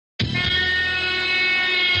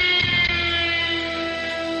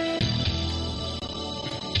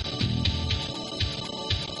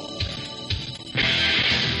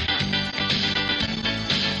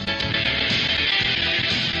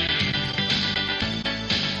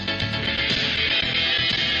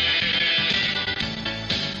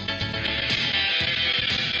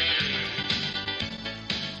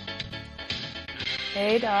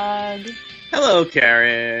Hey, Doug. Hello,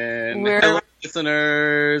 Karen. Hello,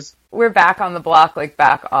 listeners. We're back on the block, like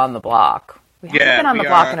back on the block. We haven't been on the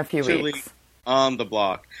block in a few weeks. On the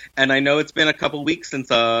block. And I know it's been a couple weeks since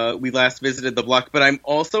we last visited the block, but I'm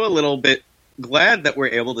also a little bit glad that we're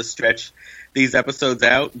able to stretch these episodes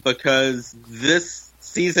out because this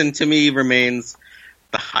season to me remains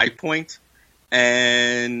the high point.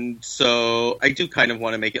 And so I do kind of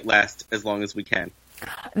want to make it last as long as we can.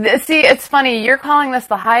 See, it's funny. You're calling this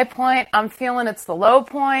the high point. I'm feeling it's the low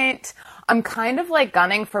point. I'm kind of like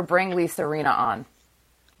gunning for bring Lisa Rinna on.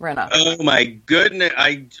 Rinna. Oh my goodness!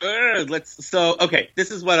 Okay. This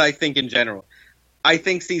is what I think in general. I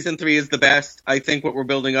think season 3 is the best. I think what we're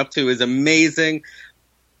building up to is amazing.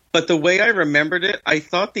 But the way I remembered it, I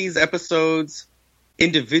thought these episodes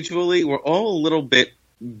individually were all a little bit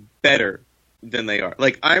better than they are.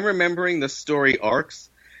 Like, I'm remembering the story arcs.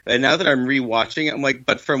 And now that I'm rewatching it, I'm like,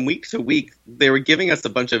 but from week to week, they were giving us a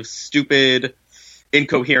bunch of stupid,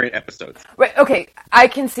 incoherent episodes. Right, okay, I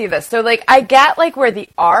can see this. So, like, I get, like, where the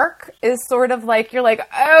arc is sort of like, you're like,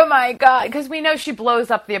 oh my god, because we know she blows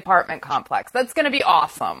up the apartment complex. That's going to be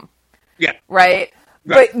awesome. Yeah. Right?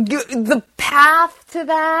 But the path to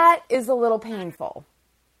that is a little painful.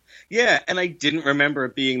 Yeah, and I didn't remember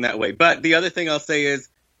it being that way. But the other thing I'll say is,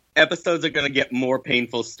 episodes are going to get more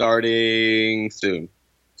painful starting soon.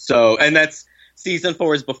 So, and that's season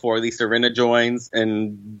 4 is before Lisa Rinna joins,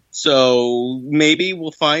 and so maybe we'll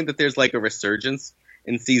find that there's like a resurgence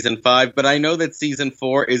in season 5. But I know that season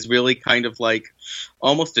 4 is really kind of like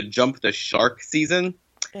almost a jump the shark season.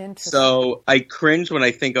 So I cringe when I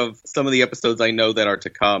think of some of the episodes I know that are to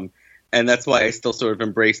come, and that's why I still sort of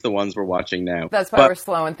embrace the ones we're watching now. That's why we're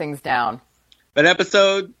slowing things down. But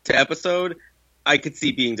episode to episode, I could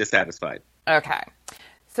see being dissatisfied. Okay.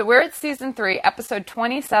 So we're at season 3, episode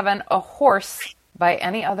 27, A Horse by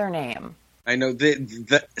Any Other Name. I know,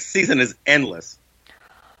 the season is endless.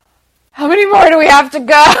 How many more do we have to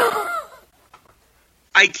go?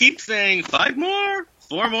 I keep saying 5 more,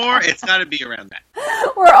 4 more, it's got to be around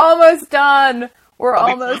that. We're almost done. We're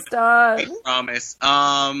almost done. I promise.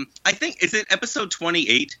 I think, is it episode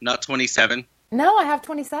 28, not 27? No, I have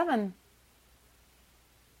 27.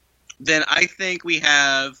 Then I think we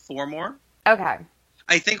have 4 more. Okay.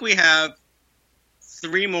 I think we have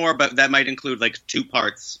 3 more, but that might include like 2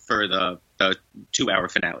 parts for the 2-hour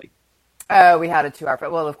finale. Oh, we had a 2-hour.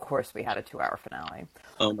 Well, of course we had a 2-hour finale.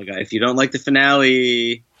 Oh my god! If you don't like the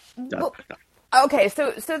finale, okay.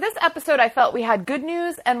 So this episode, I felt we had good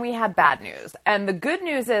news and we had bad news. And the good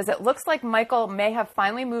news is, it looks like Michael may have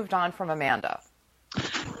finally moved on from Amanda.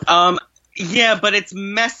 Yeah, but it's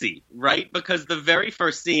messy, right? Because the very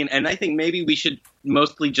first scene, and I think maybe we should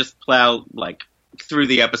mostly just plow like through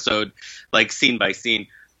the episode, like scene by scene.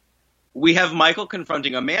 We have Michael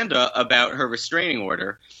confronting Amanda about her restraining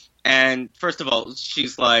order. And first of all,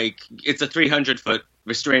 she's like, it's a 300-foot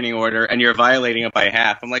restraining order and you're violating it by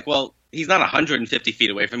half. I'm like, well, he's not 150 feet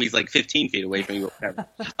away from me. He's like 15 feet away from you.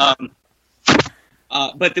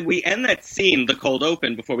 But then we end that scene, the cold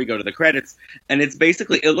open, before we go to the credits. And it's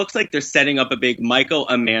basically, it looks like they're setting up a big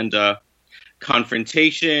Michael-Amanda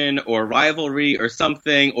confrontation or rivalry or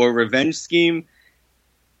something or revenge scheme.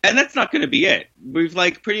 And that's not going to be it. We've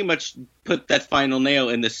like pretty much put that final nail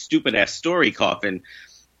in this stupid ass story coffin.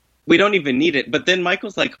 We don't even need it. But then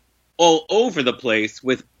Michael's like all over the place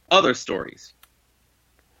with other stories.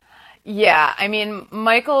 Yeah, I mean,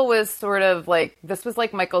 Michael was sort of like, this was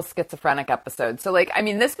like Michael's schizophrenic episode. So like, I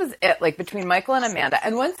mean, this was it, like between Michael and Amanda.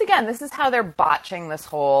 And once again, this is how they're botching this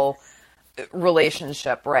whole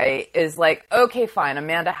relationship, right? Is like, okay, fine,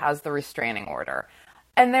 Amanda has the restraining order.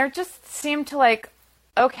 And they just seem to like,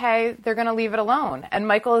 okay, they're going to leave it alone. And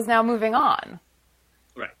Michael is now moving on.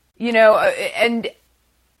 Right. You know, and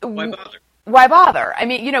why bother? Why bother? I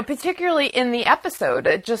mean, you know, particularly in the episode,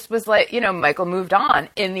 it just was like, you know, Michael moved on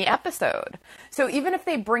in the episode. So even if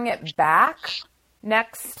they bring it back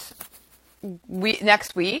next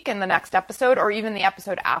week in the next episode, or even the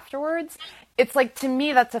episode afterwards, it's like, to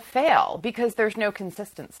me, that's a fail because there's no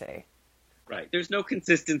consistency. Right. There's no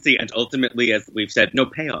consistency. And ultimately, as we've said, no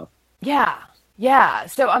payoff. Yeah. Yeah.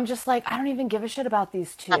 So I'm just like, I don't even give a shit about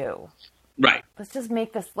these two. Right. Let's just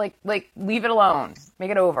make this like leave it alone. Make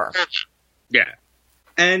it over. Yeah.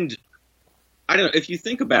 And I don't know, if you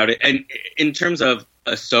think about it, and in terms of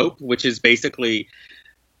a soap, which is basically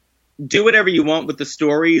do whatever you want with the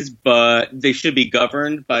stories, but they should be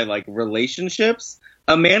governed by like relationships.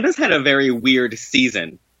 Amanda's had a very weird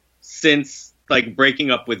season since like breaking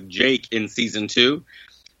up with Jake in season 2.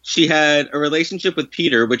 She had a relationship with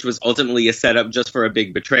Peter, which was ultimately a setup just for a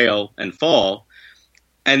big betrayal and fall.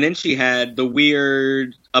 And then she had the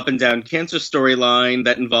weird up and down cancer storyline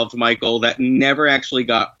that involved Michael that never actually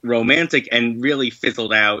got romantic and really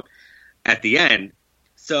fizzled out at the end.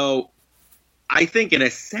 So I think in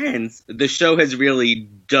a sense, the show has really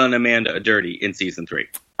done Amanda a dirty in season 3.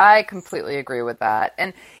 I completely agree with that.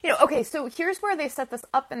 And, okay, so here's where they set this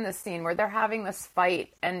up in this scene where they're having this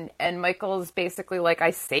fight and Michael's basically like,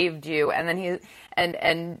 I saved you. And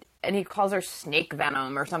then he calls her snake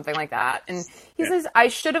venom or something like that. And he says, I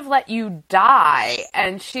should have let you die.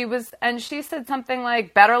 And she said something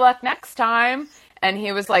like, better luck next time. And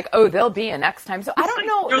he was like, oh, there'll be a next time. So I don't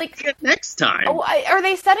know. Like next time. Oh, are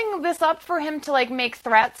they setting this up for him to like make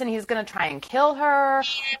threats and he's going to try and kill her?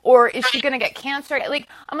 Or is she going to get cancer? Like,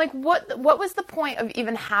 I'm like, what was the point of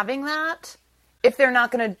even having that if they're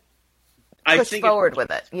not going to push forward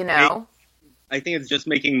with it, I think it's just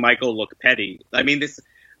making Michael look petty. I mean, this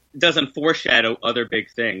doesn't foreshadow other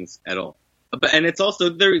big things at all. And it's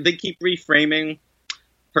also, they keep reframing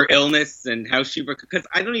her illness and how she, because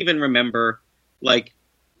I don't even remember, like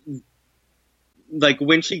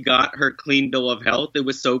when she got her clean bill of health, it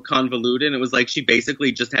was so convoluted. It was like she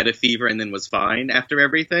basically just had a fever and then was fine after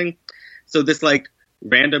everything. So this like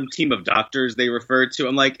random team of doctors they referred to,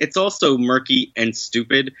 I'm like, it's all so murky and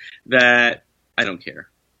stupid that I don't care.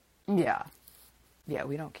 Yeah. Yeah,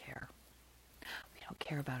 we don't care. We don't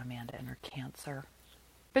care about Amanda and her cancer.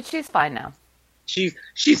 But she's fine now.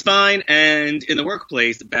 She's fine and in the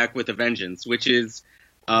workplace back with a vengeance, which is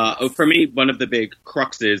for me, one of the big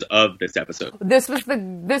cruxes of this episode. This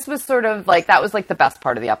was sort of like, that was like the best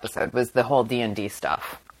part of the episode was the whole D&D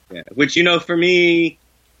stuff. Yeah, which, for me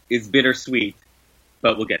is bittersweet,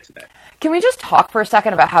 but we'll get to that. Can we just talk for a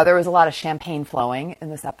second about how there was a lot of champagne flowing in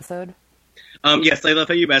this episode? Yes, I love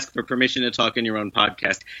how you ask for permission to talk in your own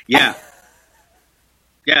podcast. Yeah.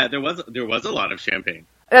 Yeah, there was a lot of champagne.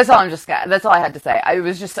 That's all I had to say. It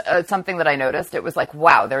was just something that I noticed. It was like,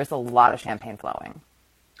 wow, there's a lot of champagne flowing.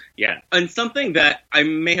 Yeah, and something that I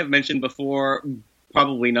may have mentioned before,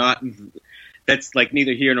 probably not, that's like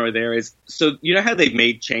neither here nor there is, so you know how they've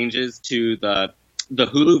made changes to the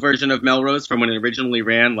Hulu version of Melrose from when it originally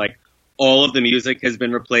ran, like all of the music has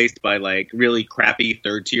been replaced by like really crappy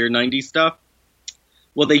third-tier 90s stuff?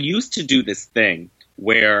 Well, they used to do this thing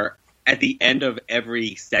where at the end of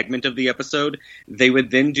every segment of the episode, they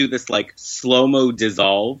would then do this like slow-mo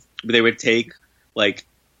dissolve. They would take like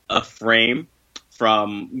a frame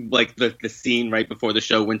from like the scene right before the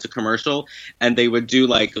show went to commercial, and they would do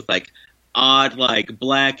like odd like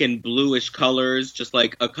black and bluish colors, just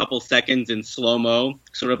like a couple seconds in slow-mo,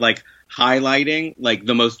 sort of like highlighting like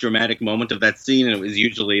the most dramatic moment of that scene. And it was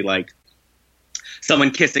usually like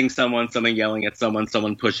someone kissing someone, someone yelling at someone,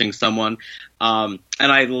 someone pushing someone. And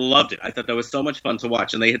I loved it. I thought that was so much fun to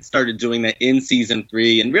watch. And they had started doing that in season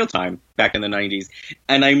 3 in real time back in the 90s.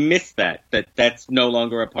 And I miss that's no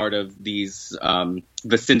longer a part of these,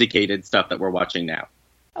 the syndicated stuff that we're watching now.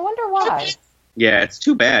 I wonder why. Yeah, it's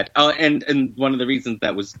too bad. And one of the reasons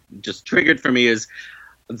that was just triggered for me is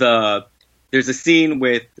there's a scene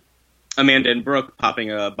with Amanda and Brooke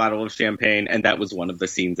popping a bottle of champagne, and that was one of the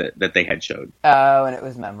scenes that they had showed. Oh, and it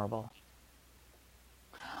was memorable.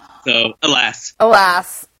 So, alas.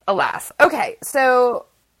 Okay, so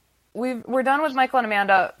we're done with Michael and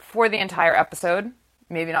Amanda for the entire episode.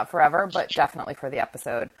 Maybe not forever, but definitely for the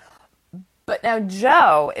episode. But now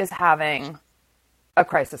Joe is having a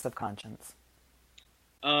crisis of conscience.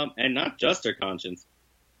 And not just her conscience.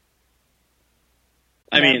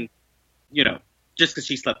 I mean, just because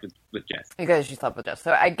she slept with Jess. Because she slept with Jess.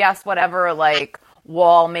 So I guess whatever, like,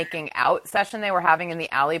 wall making out session they were having in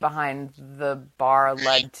the alley behind the bar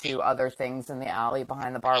led to other things in the alley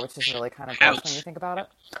behind the bar, which is really kind of gross when you think about it.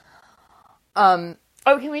 Can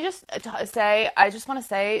we just say, I just want to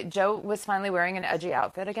say, Joe was finally wearing an edgy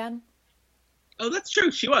outfit again. Oh, that's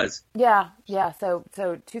true. She was. Yeah. So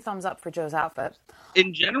 2 thumbs up for Joe's outfit.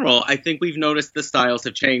 In general, I think we've noticed the styles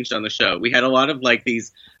have changed on the show. We had a lot of, like,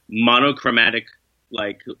 these monochromatic,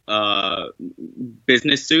 like,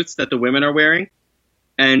 business suits that the women are wearing.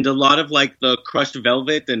 And a lot of, like, the crushed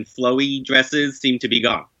velvet and flowy dresses seem to be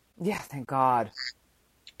gone. Yeah, thank God.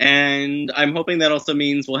 And I'm hoping that also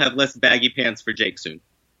means we'll have less baggy pants for Jake soon.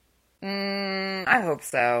 I hope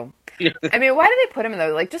so. I mean, why did they put him in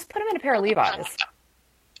those? Like, just put him in a pair of Levi's.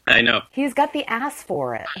 I know. He's got the ass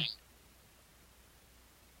for it.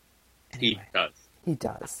 Anyway, He does. He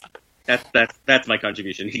does. That's my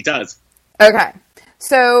contribution. He does. Okay.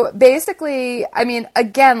 So basically, I mean,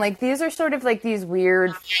 again, like these are sort of like these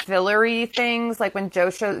weird fillery things. Like when Joe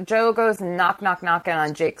goes knocking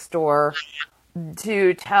on Jake's door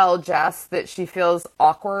to tell Jess that she feels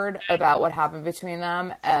awkward about what happened between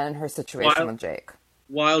them and her situation with Jake.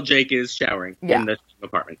 while Jake is showering in the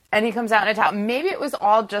apartment. And he comes out in a towel. Maybe it was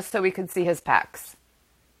all just so we could see his pecs.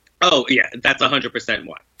 Oh, yeah, that's 100%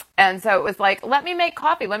 why. And so it was like, let me make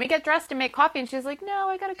coffee. Let me get dressed and make coffee. And she's like, no,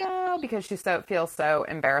 I gotta go. Because she feels so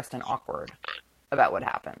embarrassed and awkward about what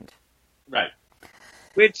happened. Right.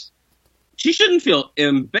 Which, she shouldn't feel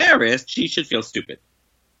embarrassed. She should feel stupid.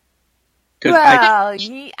 Well,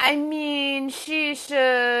 I mean, she should,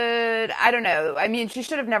 I don't know. I mean, she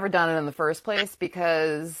should have never done it in the first place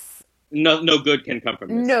because... No good can come from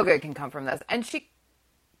this. No good can come from this. And she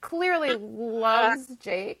clearly loves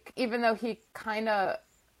Jake, even though he kind of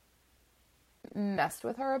messed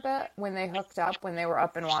with her a bit when they hooked up, when they were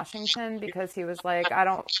up in Washington, because he was like,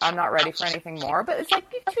 I'm not ready for anything more. But it's like,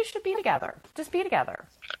 you two should be together. Just be together.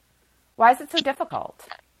 Why is it so difficult?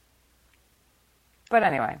 But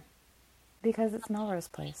anyway, because it's Melrose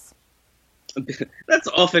Place. That's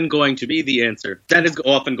often going to be the answer. That is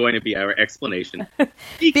often going to be our explanation.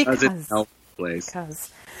 Because it's Melrose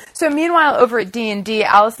Place. So meanwhile, over at D&D,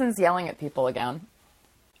 Allison's yelling at people again.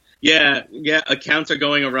 Yeah, accounts are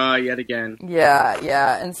going awry yet again.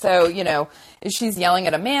 Yeah. And so, she's yelling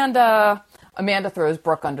at Amanda. Amanda throws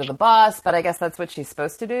Brooke under the bus, but I guess that's what she's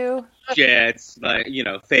supposed to do. Yeah, it's like,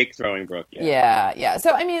 fake throwing Brooke. Yeah.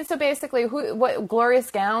 So, so basically, what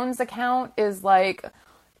Glorious Gowns account is like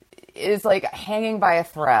hanging by a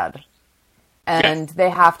thread. And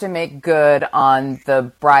they have to make good on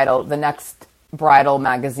the next bridal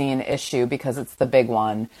magazine issue because it's the big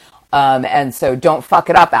one. And so don't fuck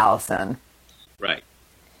it up, Allison. Right.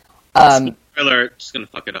 She's gonna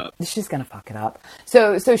fuck it up. She's gonna fuck it up.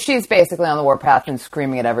 So she's basically on the warpath and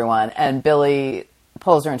screaming at everyone. And Billy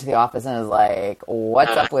pulls her into the office and is like,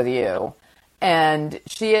 "What's up with you?" And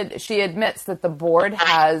she admits that the board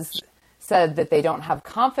has said that they don't have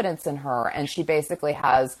confidence in her, and she basically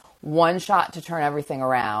has one shot to turn everything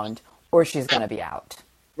around, or she's gonna be out.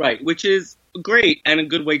 Right, which is great and a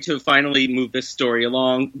good way to finally move this story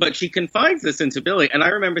along. But she confides this into Billy, and I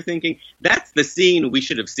remember thinking, that's the scene we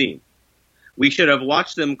should have seen. We should have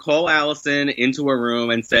watched them call Allison into a room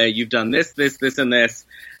and say, you've done this, this, this, and this.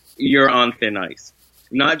 You're on thin ice.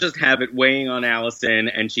 Not just have it weighing on Allison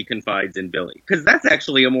and she confides in Billy. Because that's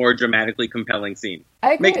actually a more dramatically compelling scene.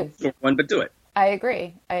 I agree. Make it a short one, but do it. I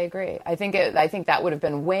agree. I think that would have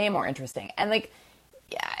been way more interesting. And they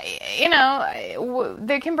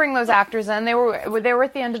can bring those actors in. They were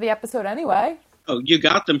at the end of the episode anyway. Oh, you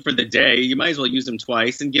got them for the day. You might as well use them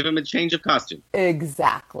twice and give them a change of costume.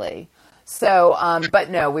 Exactly. So, but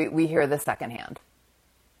no, we hear the secondhand.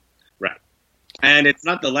 Right. And it's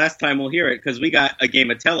not the last time we'll hear it because we got a game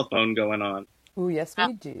of telephone going on. Oh, yes,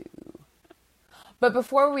 we do. But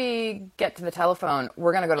before we get to the telephone,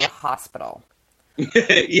 we're going to go to the hospital.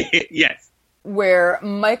 Yes. Where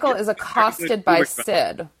Michael is accosted by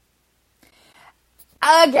Sid.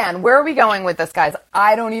 Again, where are we going with this, guys?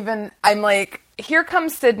 I'm like, here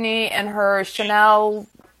comes Sydney in her Chanel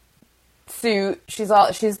suit. She's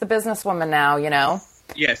the businesswoman now,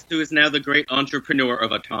 Yes, who is now the great entrepreneur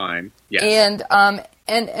of a time. Yes.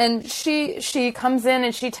 And she comes in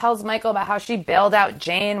and she tells Michael about how she bailed out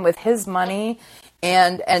Jane with his money,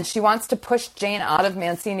 and she wants to push Jane out of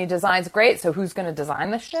Mancini Designs. Great, so who's going to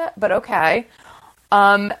design this shit? But okay.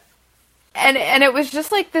 And it was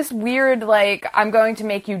just like this weird, like, I'm going to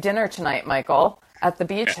make you dinner tonight, Michael, at the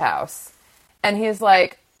beach house. And he's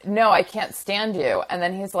like, no, I can't stand you. And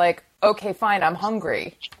then he's like, okay, fine, I'm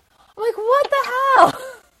hungry. I'm like, what the hell?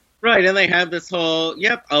 Right, and they have this whole,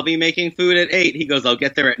 I'll be making food at 8. He goes, I'll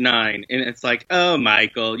get there at 9. And it's like, oh,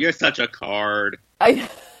 Michael, you're such a card. And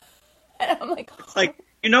I'm like... It's like,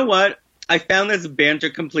 you know what? I found this banter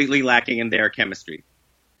completely lacking in their chemistry.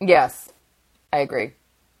 Yes, I agree.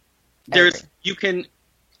 You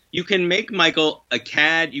can make Michael a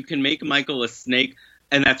cad, you can make Michael a snake,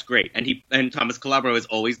 and that's great. And Thomas Calabro has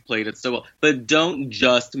always played it so well. But don't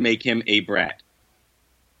just make him a brat.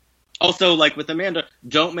 Also, like with Amanda,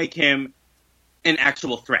 don't make him an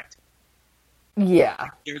actual threat. Yeah.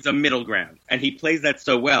 There's a middle ground. And he plays that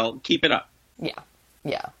so well. Keep it up.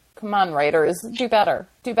 Yeah. Come on, writers. Do better.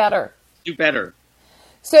 Do better.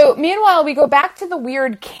 So, meanwhile, we go back to the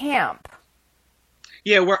weird camp.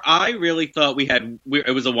 Yeah, where I really thought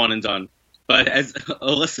it was a one and done. But as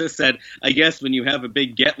Alyssa said, I guess when you have a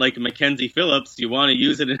big get like Mackenzie Phillips, you want to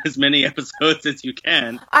use it in as many episodes as you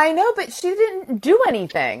can. I know, but she didn't do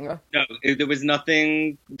anything. No, there was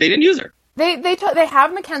nothing. They didn't use her. They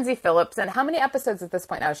have Mackenzie Phillips, and how many episodes at this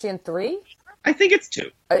point now? Is she in 3? I think it's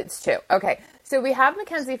 2. It's 2. Okay, so we have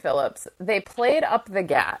Mackenzie Phillips. They played up the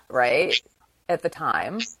Gat, right, at the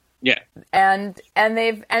time. Yeah. And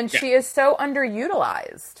she is so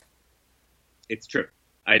underutilized. It's true.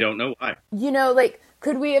 I don't know why.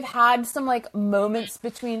 Could we have had some like moments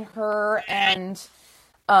between her and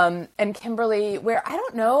Kimberly where, I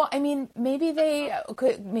don't know, I mean, maybe they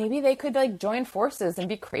could like join forces and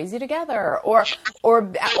be crazy together, or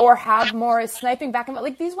have more sniping back and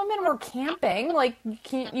like these women were camping, like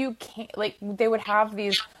you can't like they would have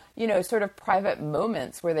these, you know, sort of private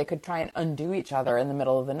moments where they could try and undo each other in the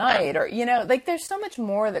middle of the night, or, you know, like there's so much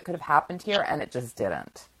more that could have happened here and it just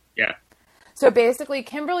didn't. Yeah. So basically,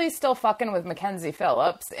 Kimberly's still fucking with Mackenzie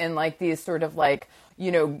Phillips in like these sort of like,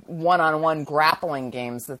 you know, one-on-one grappling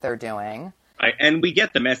games that they're doing. And we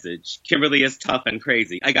get the message. Kimberly is tough and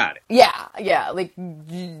crazy. I got it. Yeah. Like,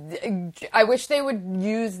 I wish they would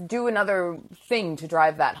do another thing to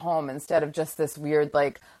drive that home instead of just this weird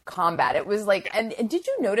like combat. It was like, and did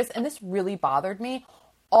you notice? And this really bothered me.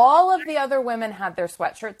 All of the other women had their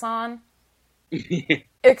sweatshirts on.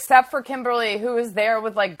 Except for Kimberly, who was there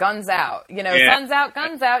with like guns out, you know, yeah. Guns out,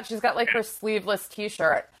 guns out. She's got like her sleeveless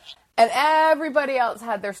t-shirt, and everybody else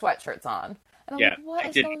had their sweatshirts on. And I'm like, what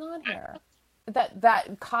is going on here?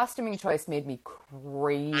 That costuming choice made me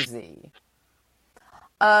crazy.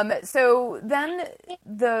 So then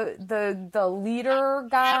the leader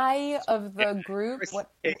guy of the group,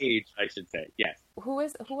 Page, I should say, yes. Who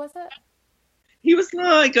was it? He was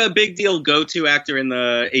like a big deal go-to actor in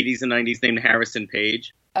the 80s and 90s named Harrison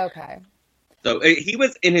Page. Okay. So he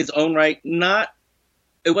was in his own right.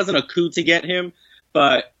 It wasn't a coup to get him,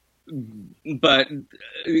 but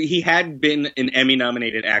he had been an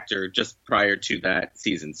Emmy-nominated actor just prior to that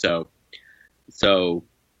season. So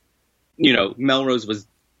you know, Melrose was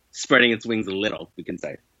spreading its wings a little, we can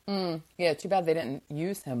say. Yeah, too bad they didn't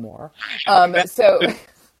use him more.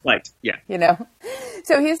 Yeah. You know?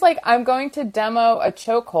 So he's like, I'm going to demo a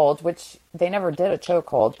chokehold, which they never did a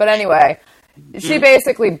chokehold. But anyway, she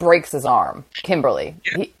basically breaks his arm, Kimberly.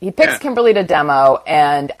 He picks Kimberly to demo,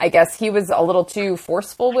 and I guess he was a little too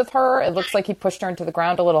forceful with her. It looks like he pushed her into the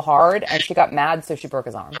ground a little hard, and she got mad, so she broke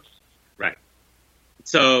his arm. Right.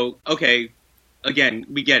 So, okay, again,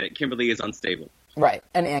 we get it. Kimberly is unstable. Right,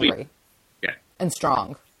 and angry. Yeah. And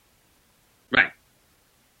strong. Right.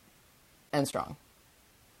 And strong.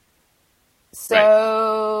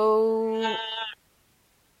 So,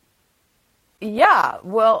 yeah,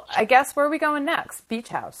 well, I guess where are we going next? Beach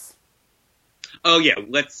House. Oh, yeah,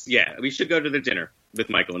 we should go to the dinner with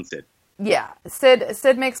Michael and Sid. Yeah,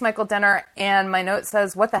 Sid makes Michael dinner, and my note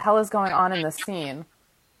says, what the hell is going on in this scene?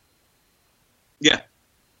 Yeah,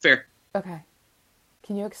 fair. Okay.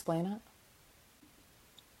 Can you explain it?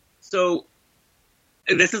 So,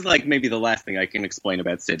 this is like maybe the last thing I can explain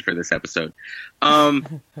about Sid for this episode.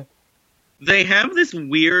 They have this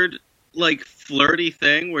weird, like, flirty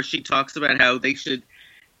thing where she talks about how they should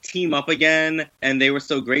team up again, and they were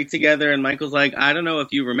so great together, and Michael's like, I don't know if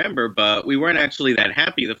you remember, but we weren't actually that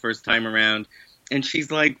happy the first time around. And she's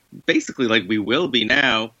like, basically, like, we will be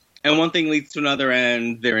now. And one thing leads to another,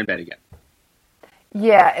 and they're in bed again.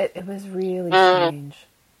 Yeah, it was really strange.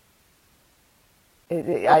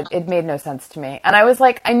 It made no sense to me. And I was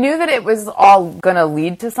like, I knew that it was all going to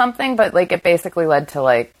lead to something, but, like, it basically led to,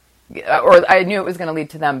 like, or I knew it was going to lead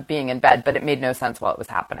to them being in bed, but it made no sense while it was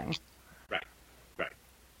happening. Right.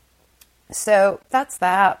 So that's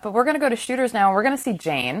that. But we're going to go to Shooters now, and we're going to see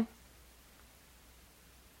Jane.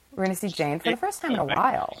 We're going to see Jane for the first time in a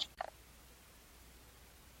while.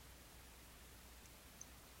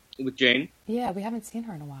 With Jane? Yeah, we haven't seen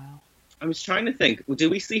her in a while. I was trying to think.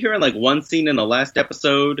 Did we see her in, like, one scene in the last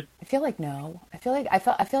episode? I feel like no. I feel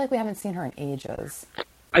like we haven't seen her in ages.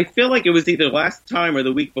 I feel like it was either last time or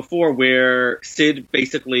the week before where Sid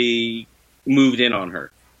basically moved in on her.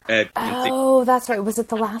 Oh, that's right. Was it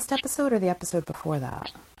the last episode or the episode before that?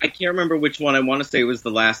 I can't remember which one. I want to say it was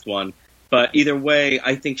the last one. But either way,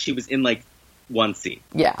 I think she was in, like, one scene.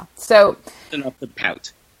 Yeah. So enough to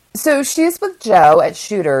pout. So she's with Joe at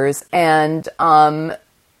Shooters and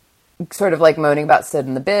sort of like moaning about Sid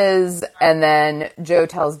and the biz. And then Joe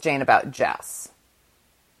tells Jane about Jess.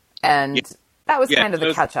 And that was kind of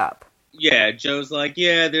the catch up. Yeah, Joe's like,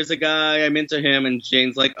 yeah, there's a guy, I'm into him. And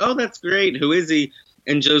Jane's like, oh, that's great. Who is he?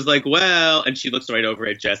 And Joe's like, well, and she looks right over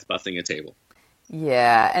at Jess bussing a table.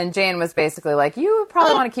 Yeah, and Jane was basically like, you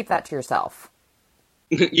probably want to keep that to yourself.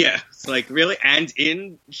 Yeah, it's like, really? And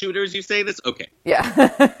in Shooters you say this? Okay.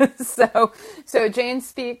 Yeah. So Jane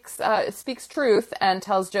speaks truth and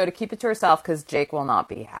tells Joe to keep it to herself because Jake will not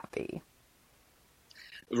be happy.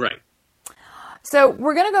 Right. So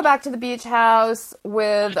we're going to go back to the beach house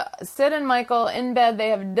with Sid and Michael in bed. They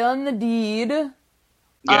have done the deed.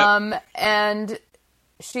 Yep. And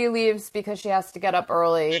she leaves because she has to get up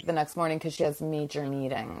early the next morning because she has major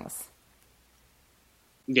meetings.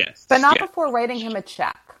 Yes. But not before writing him a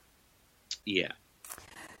check. Yeah.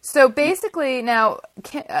 So basically, now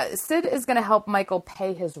Sid is going to help Michael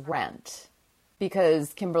pay his rent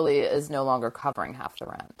because Kimberly is no longer covering half the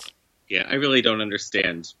rent. Yeah, I really don't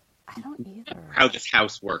understand I don't either. how this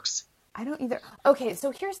house works. I don't either. Okay, so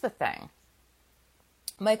here's the thing.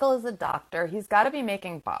 Michael is a doctor. He's got to be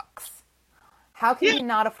making bucks. How can he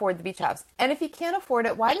not afford the beach house? And if he can't afford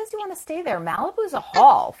it, why does he want to stay there? Malibu's a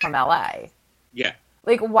haul from LA. Yeah.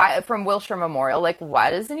 Like, why, from Wilshire Memorial, like, why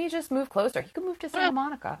doesn't he just move closer? He could move to Santa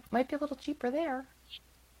Monica. Might be a little cheaper there.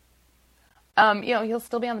 He'll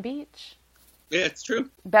still be on the beach. Yeah, it's true.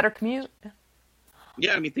 Better commute.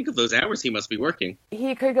 Yeah, I mean, think of those hours he must be working.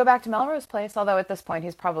 He could go back to Melrose Place, although at this point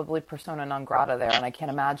he's probably persona non grata there, and I can't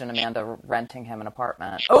imagine Amanda renting him an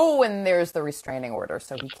apartment. Oh, and there's the restraining order,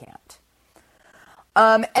 so he can't.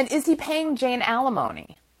 And is he paying Jane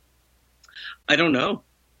alimony? I don't know.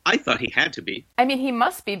 I thought he had to be. I mean, he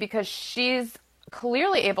must be because she's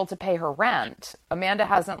clearly able to pay her rent. Amanda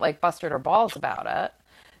hasn't, like, busted her balls about it.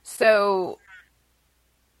 So,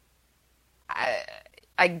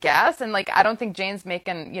 I guess. And, like, I don't think Jane's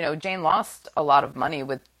making, Jane lost a lot of money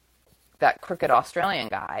with that crooked Australian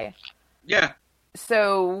guy. Yeah.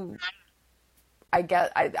 So, I guess,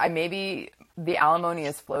 I maybe the alimony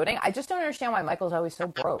is floating. I just don't understand why Michael's always so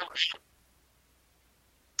broke.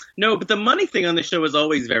 No, but the money thing on the show is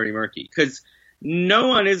always very murky because no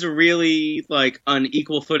one is really, like, on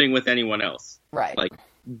equal footing with anyone else. Right. Like,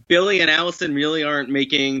 Billy and Allison really aren't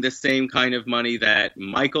making the same kind of money that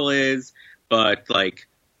Michael is, but, like,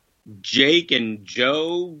 Jake and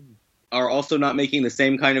Joe are also not making the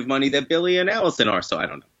same kind of money that Billy and Allison are, so I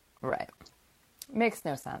don't know. Right. Makes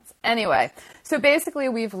no sense. Anyway, so basically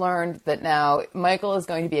we've learned that now Michael is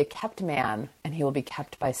going to be a kept man, and he will be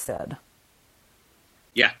kept by Sid.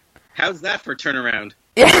 Yeah. How's that for turnaround?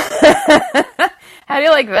 How do you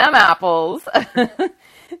like them apples?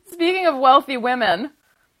 Speaking of wealthy women,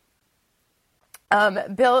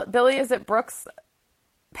 Billy is at Brooke's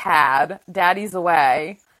pad. Daddy's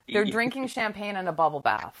away. They're drinking champagne in a bubble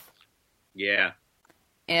bath. Yeah.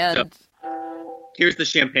 And here's the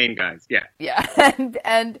champagne, guys. Yeah. Yeah.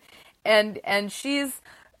 And she's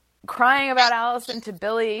crying about Allison to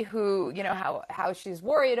Billy, who, how she's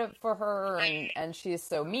worried for her and she's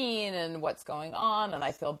so mean and what's going on and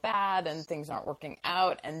I feel bad and things aren't working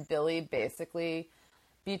out. And Billy basically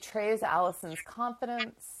betrays Allison's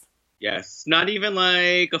confidence. Yes. Not even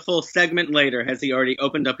like a full segment later has he already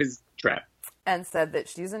opened up his trap. And said that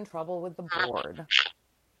she's in trouble with the board.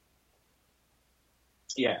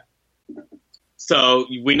 Yeah. So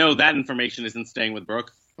we know that information isn't staying with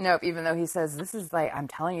Brooke. Nope, even though he says, this is like, I'm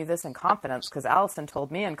telling you this in confidence because Allison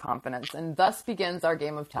told me in confidence, and thus begins our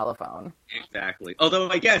game of telephone. Exactly. Although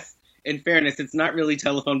I guess, in fairness, it's not really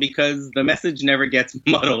telephone because the message never gets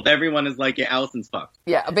muddled. Everyone is like, yeah, Allison's fucked.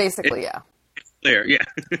 Yeah, basically, yeah. It's clear, yeah.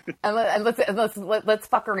 and let's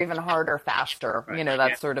fuck her even harder, faster. Right.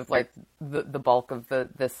 That's sort of like the bulk of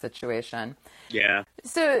this situation. Yeah.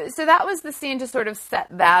 So that was the scene to sort of set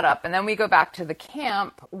that up, and then we go back to the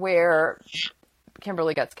camp where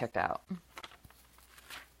Kimberly gets kicked out.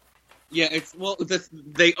 Yeah,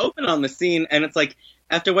 they open on the scene, and it's like,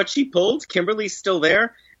 after what she pulled, Kimberly's still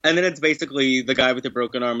there, and then it's basically the guy with the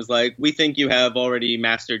broken arm is like, we think you have already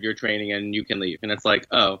mastered your training and you can leave. And it's like,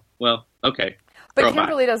 oh, well, okay. But Girl,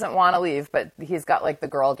 Kimberly bye. doesn't want to leave, but he's got, like, the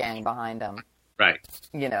girl gang behind him. Right.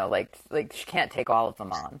 Like she can't take all of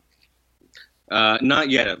them on. Not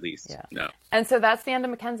yet, at least. Yeah. No. And so that's the end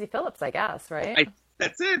of Mackenzie Phillips, I guess, right?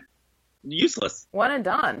 That's it. Useless. One and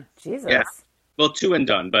done. Jesus. Yeah. Well, two and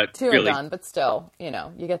done, but two really. and done, but still, you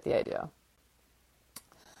get the idea.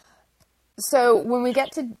 So when we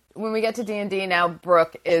get to D&D now,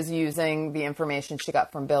 Brooke is using the information she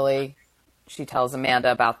got from Billy. She tells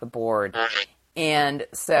Amanda about the board. And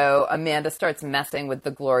so Amanda starts messing with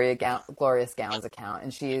the Glorious Gowns account,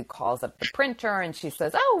 and she calls up the printer and she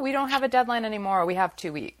says, "Oh, we don't have a deadline anymore. We have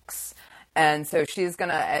 2 weeks." And so she's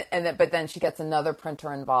gonna, but then she gets another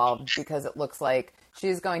printer involved because it looks like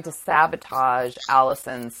she's going to sabotage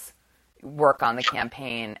Allison's work on the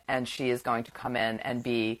campaign, and she is going to come in and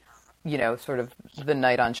be, sort of the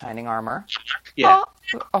knight on shining armor. Yeah.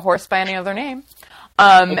 A horse by any other name.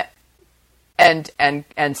 And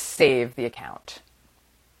save the account.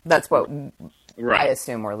 That's what I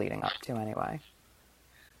assume we're leading up to anyway.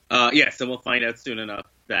 Yes, and we'll find out soon enough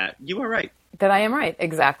that you are right. That I am right,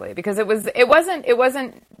 exactly. Because it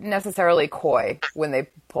wasn't necessarily coy when they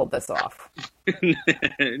pulled this off.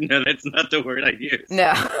 No, that's not the word I use.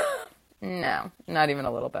 No, not even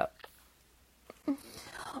a little bit.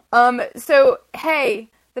 So, hey,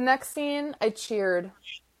 the next scene, I cheered.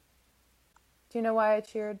 Do you know why I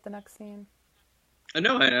cheered the next scene?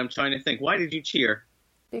 No, I'm trying to think. Why did you cheer?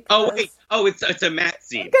 Oh, wait. Oh, it's a Matt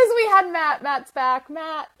scene. Because we had Matt. Matt's back.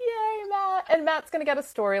 Matt. Yay, Matt. And Matt's going to get a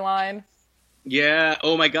storyline. Yeah.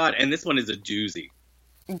 Oh, my God. And this one is a doozy.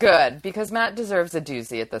 Good, because Matt deserves a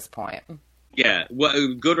doozy at this point. Yeah.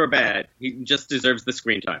 Well, good or bad, he just deserves the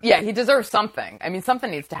screen time. Yeah, he deserves something. I mean,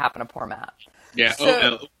 something needs to happen to poor Matt. Yeah.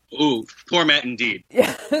 So, Poor Matt indeed.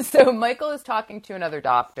 Yeah. So Michael is talking to another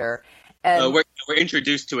doctor. And we're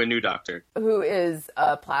introduced to a new doctor. Who is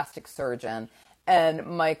a plastic surgeon. And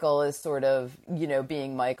Michael is sort of,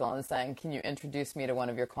 being Michael and saying, can you introduce me to one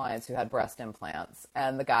of your clients who had breast implants?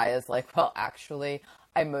 And the guy is like, well, actually,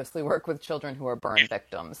 I mostly work with children who are burn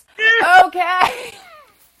victims. Okay.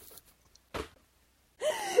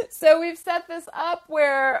 So we've set this up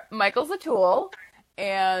where Michael's a tool,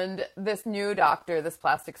 and this new doctor, this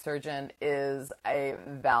plastic surgeon, is a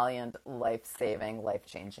valiant, life-saving,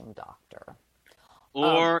 life-changing doctor.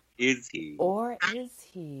 Or is he? Or is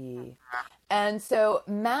he? And so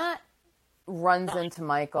Matt runs into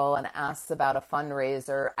Michael and asks about a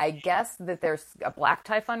fundraiser. I guess that there's a black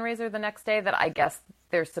tie fundraiser the next day that I guess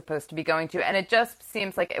they're supposed to be going to. And it just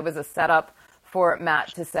seems like it was a setup for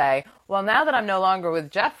Matt to say, well, now that I'm no longer with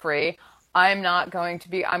Jeffrey, I'm going to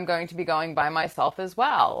be going by myself as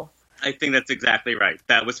well. I think that's exactly right.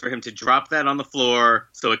 That was for him to drop that on the floor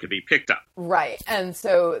so it could be picked up. Right. And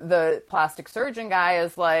so the plastic surgeon guy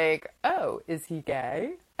is like, oh, is he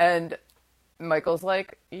gay? And Michael's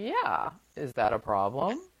like, yeah, is that a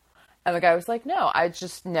problem? And the guy was like, no, I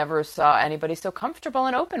just never saw anybody so comfortable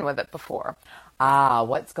and open with it before. Ah,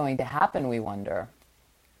 what's going to happen, we wonder.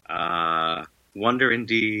 Wonder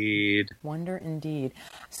indeed. Wonder indeed.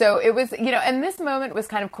 So it was, and this moment was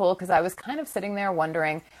kind of cool because I was kind of sitting there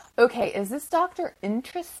wondering, okay, is this doctor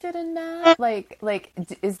interested in Matt? Like,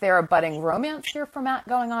 is there a budding romance here for Matt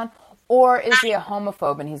going on? Or is he a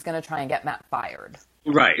homophobe and he's going to try and get Matt fired?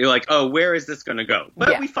 Right. You're like, oh, where is this going to go? But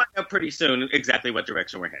yeah. We find out pretty soon exactly what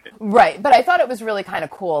direction we're headed. Right. But I thought it was really kind of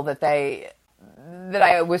cool that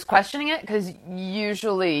I was questioning it because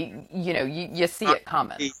usually, you see it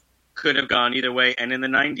coming. It could have gone either way. And in the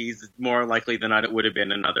 90s, more likely than not, it would have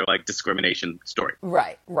been another discrimination story.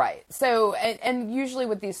 Right. So, and usually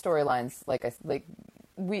with these storylines,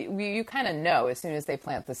 you kind of know as soon as they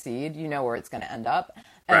plant the seed, you know where it's going to end up.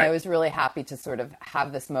 And right. I was really happy to sort of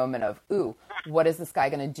have this moment of, ooh, what is this guy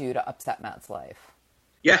going to do to upset Matt's life?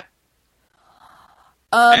 Yeah.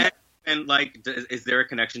 Is there a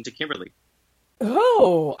connection to Kimberly?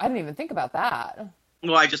 Oh, I didn't even think about that.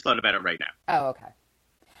 Well, I just thought about it right now. Oh, okay.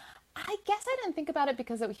 I guess I didn't think about it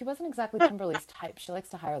because he wasn't exactly Kimberly's type. She likes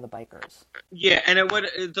to hire the bikers. Yeah, and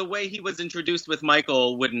the way he was introduced with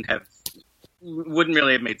Michael wouldn't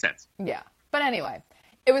really have made sense. Yeah, but anyway,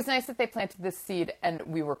 it was nice that they planted this seed and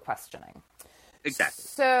we were questioning. Exactly.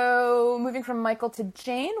 So moving from Michael to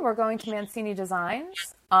Jane, we're going to Mancini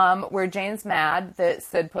Designs, where Jane's mad that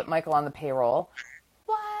Sid put Michael on the payroll.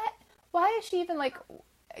 What? Why is she even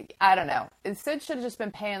I don't know. Sid should have just been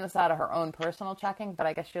paying this out of her own personal checking, but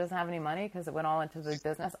I guess she doesn't have any money because it went all into the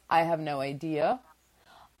business. I have no idea.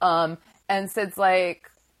 And Sid's like,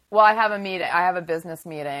 well, I have a business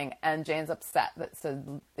meeting, and Jane's upset that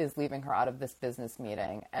Sid is leaving her out of this business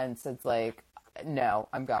meeting. And Sid's like, no,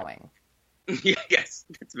 I'm going. Yes,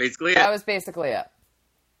 that's basically it. That was basically it.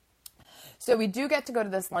 So we do get to go to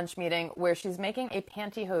this lunch meeting where she's making a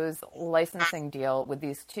pantyhose licensing deal with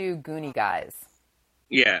these two Goonie guys.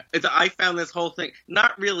 Yeah, I found this whole thing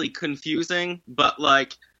not really confusing, but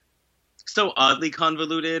so oddly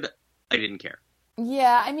convoluted, I didn't care.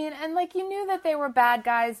 Yeah, I mean, and you knew that they were bad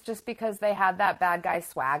guys just because they had that bad guy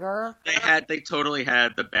swagger. They totally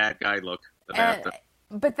had the bad guy look about them.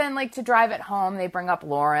 But then, to drive it home, they bring up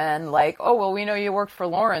Lauren, oh, well, we know you worked for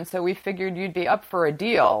Lauren, so we figured you'd be up for a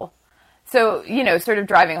deal. So, sort of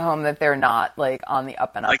driving home that they're not, on the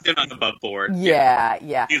up and up. They're not above board. Yeah.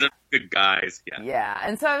 These are good guys. Yeah. Yeah.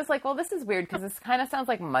 And so I was like, well, this is weird because this kind of sounds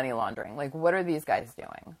like money laundering. What are these guys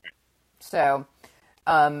doing? So,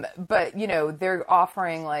 but, they're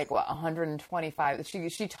offering, 125.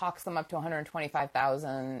 She talks them up to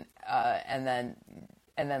 125,000, and then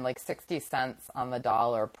 60 cents on the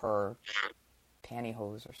dollar per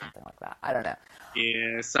pantyhose or something like that. I don't know.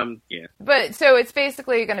 Yeah. But so it's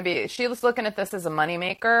basically going to be, she was looking at this as a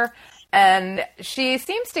moneymaker, and she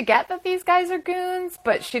seems to get that these guys are goons,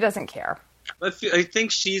 but she doesn't care. I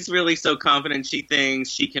think she's really so confident she thinks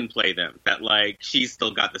she can play them, that she's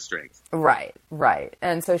still got the strings. Right.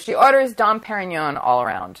 And so she orders Dom Perignon all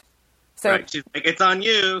around. So right. She's like, it's on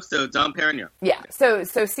you, so Dom Perignon. Yeah. So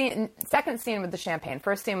second scene with the champagne.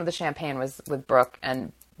 First scene with the champagne was with Brooke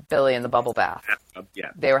and Billy in the bubble bath. Yeah.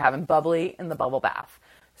 They were having bubbly in the bubble bath.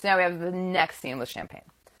 So now we have the next scene with champagne.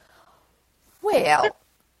 Well,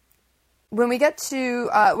 when we get to,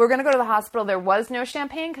 we're going to go to the hospital. There was no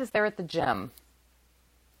champagne because they're at the gym.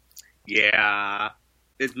 Yeah.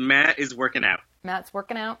 Matt is working out. Matt's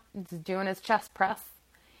working out. He's doing his chest press.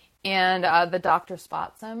 And the doctor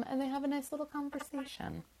spots him, and they have a nice little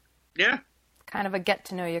conversation. Yeah. Kind of a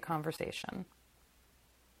get-to-know-you conversation.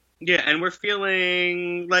 Yeah, and we're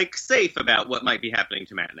feeling, like, safe about what might be happening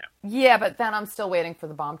to Matt now. Yeah, but then I'm still waiting for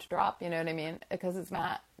the bomb to drop, you know what I mean? Because it's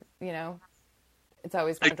Matt, you know, it's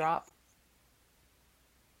always going to drop.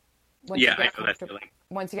 Once yeah, I know that feeling.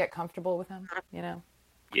 Once you get comfortable with him, you know?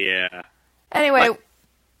 Yeah. Anyway,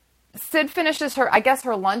 Sid finishes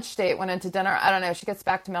her lunch date, went into dinner. I don't know. She gets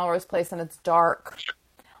back to Melrose Place and it's dark.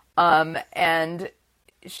 And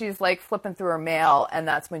she's like flipping through her mail, and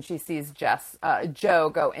that's when she sees Jess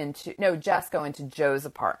go into Joe's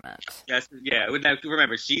apartment. Yes, yeah.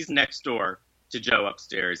 Remember, she's next door to Joe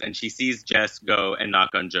upstairs, and she sees Jess go and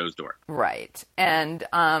knock on Joe's door. Right. And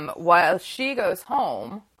while she goes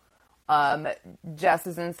home, Jess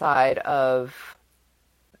is inside of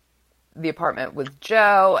the apartment with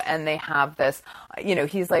Joe, and they have this, you know,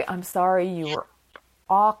 he's like, I'm sorry you were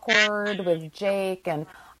awkward with Jake, and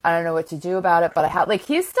I don't know what to do about it, but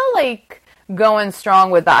he's still like going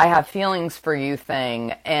strong with the I have feelings for you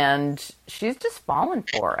thing, and she's just falling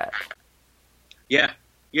for it. Yeah.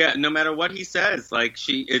 Yeah, no matter what he says, like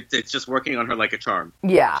it's just working on her like a charm.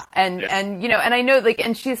 Yeah, and you know, and I know, like,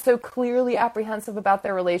 and she's so clearly apprehensive about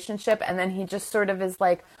their relationship, and then he just sort of is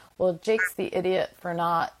like, well, Jake's the idiot for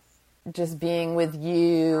not just being with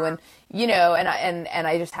you, and you know, and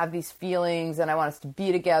I just have these feelings, and I want us to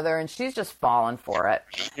be together, and she's just falling for it,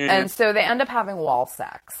 and so they end up having wall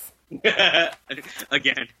sex.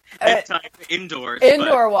 Again, this time indoors.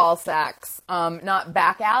 Indoor wall sex, not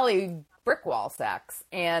back alley brick wall sex,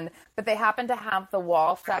 but they happen to have the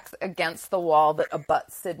wall sex against the wall that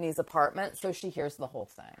abuts Sydney's apartment, so she hears the whole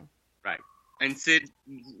thing. Right. And Sid,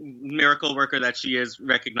 miracle worker that she is,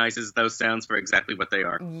 recognizes those sounds for exactly what they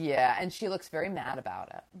are. Yeah, and she looks very mad about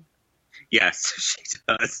it. Yes, she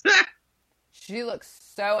does. She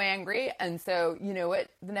looks so angry, and so, you know what,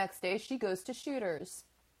 the next day she goes to Shooters.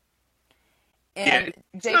 And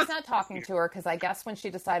yeah, Jake's not talking to her because I guess when she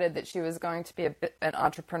decided that she was going to be an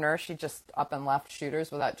entrepreneur, she just up and left Shooters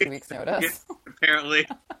without 2 weeks' notice. Yeah, apparently.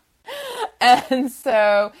 And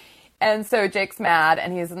so Jake's mad,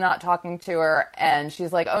 and he's not talking to her, and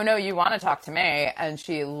she's like, oh, no, you want to talk to me? And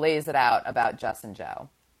she lays it out about Jess and Joe.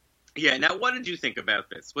 Yeah, now what did you think about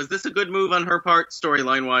this? Was this a good move on her part,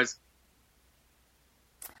 storyline-wise?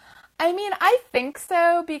 I mean, I think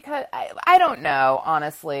so, because I don't know,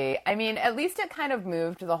 honestly. I mean, at least it kind of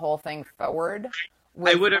moved the whole thing forward.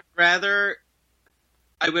 I would have rather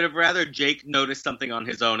Jake noticed something on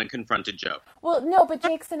his own and confronted Joe. Well, no, but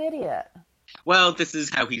Jake's an idiot. Well, this is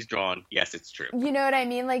how he's drawn. Yes, it's true. You know what I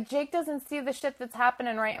mean? Like, Jake doesn't see the shit that's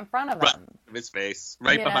happening right in front of him. Right in his face.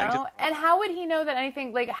 Right behind him. And how would he know that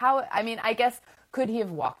anything, like, I guess, could he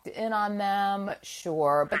have walked in on them?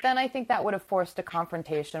 Sure. But then I think that would have forced a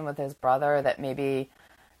confrontation with his brother, that maybe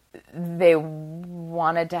they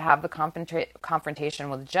wanted to have the confrontation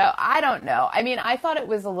with Joe. I don't know. I mean, I thought it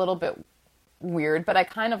was a little bit weird, but I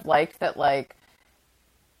kind of liked that, like,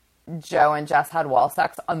 Joe and Jess had wall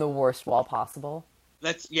sex on the worst wall possible.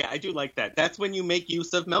 I do like that. That's when you make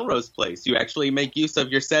use of Melrose Place. You actually make use of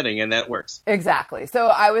your setting, and that works. Exactly. So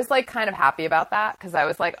I was, like, kind of happy about that, because I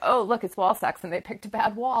was like, oh, look, it's wall sex, and they picked a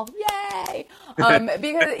bad wall. Yay!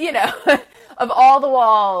 Because, you know, of all the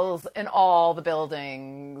walls in all the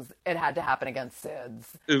buildings, it had to happen against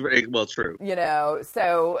Sid's. Well, true. You know,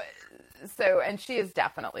 so, and she is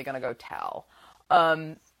definitely going to go tell.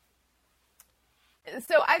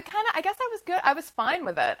 So I guess I was good. I was fine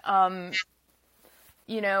with it.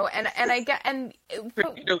 You know, and I get, and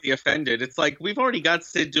really offended. It's like, we've already got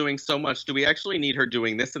Sid doing so much. Do we actually need her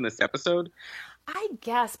doing this in this episode? I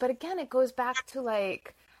guess, but again, it goes back to,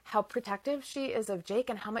 like, how protective she is of Jake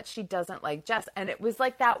and how much she doesn't like Jess. And it was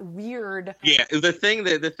like that weird. Yeah, the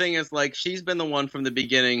thing is, like, she's been the one from the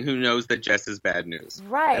beginning who knows that Jess is bad news.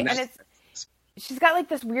 Right, and she's got, like,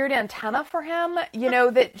 this weird antenna for him, you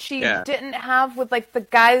know, that she didn't have with, like, the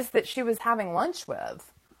guys that she was having lunch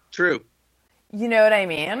with. True. You know what I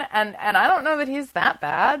mean? And I don't know that he's that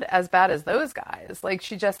bad as those guys. Like,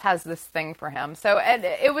 she just has this thing for him. So and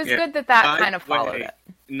it was good that kind of followed it.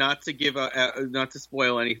 Not to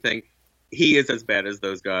spoil anything, he is as bad as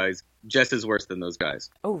those guys. Jess is worse than those guys.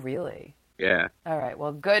 Oh, really? Yeah. All right.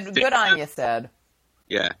 Well, good on you, Sid.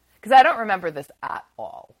 Yeah. Because I don't remember this at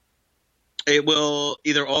all. It will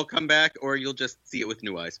either all come back or you'll just see it with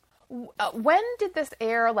new eyes. When did this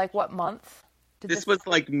air? Like, what month? This was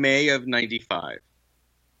like May of 95.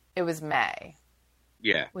 It was May.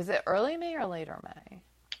 Yeah. Was it early May or later May?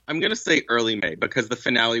 I'm going to say early May because the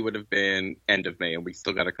finale would have been end of May and we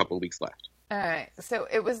still got a couple weeks left. All right. So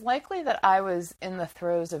it was likely that I was in the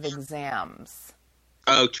throes of exams.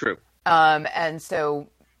 Oh, true. And so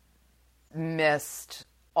missed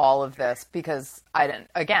all of this because I didn't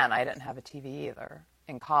have a TV either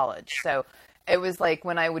in college. So it was like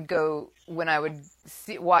when I would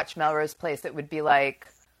watch Melrose Place, it would be like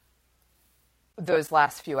those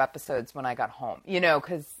last few episodes when I got home,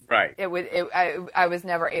 because right. I was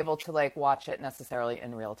never able to like watch it necessarily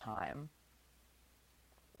in real time.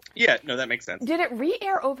 Yeah, no, that makes sense. Did it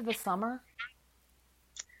re-air over the summer?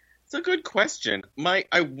 It's a good question.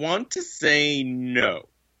 I want to say no.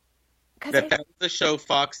 That was the show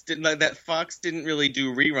Fox didn't really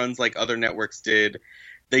do reruns like other networks did.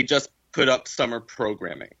 They just put up summer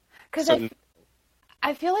programming. Because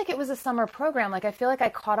I feel like it was a summer program. Like I feel like I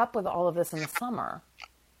caught up with all of this in the summer.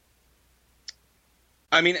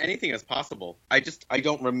 I mean, anything is possible. I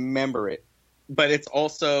don't remember it, but it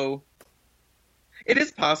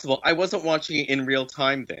is possible. I wasn't watching it in real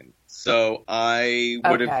time then, so I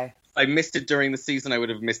would have. I missed it during the season. I would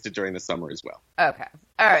have missed it during the summer as well. Okay.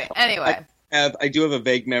 All right. Anyway. I do have a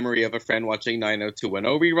vague memory of a friend watching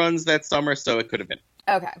 90210 reruns that summer, so it could have been.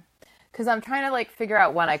 Okay. Because I'm trying to, like, figure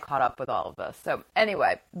out when I caught up with all of this. So,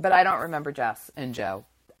 anyway. But I don't remember Jess and Joe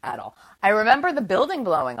at all. I remember the building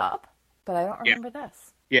blowing up, but I don't remember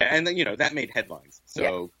this. Yeah, and then, that made headlines.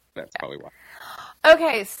 So that's probably why.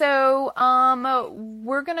 Okay, so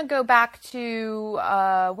we're going to go back to...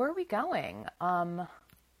 where are we going?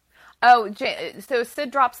 So Sid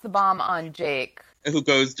drops the bomb on Jake. Who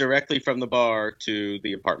goes directly from the bar to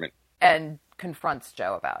the apartment. And confronts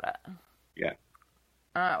Joe about it. Yeah.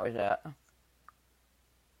 That was it.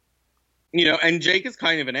 And Jake is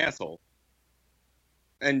kind of an asshole.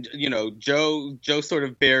 And, Joe sort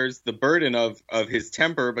of bears the burden of his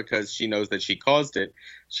temper because she knows that she caused it.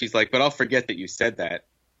 She's like, but I'll forget that you said that.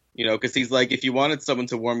 Because he's like, if you wanted someone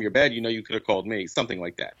to warm your bed, you could have called me. Something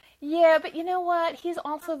like that. Yeah, but you know what? He's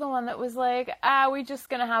also the one that was like, we're just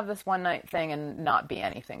going to have this one night thing and not be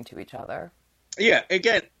anything to each other. Yeah,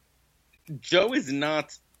 again, Joe is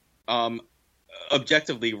not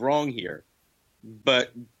objectively wrong here,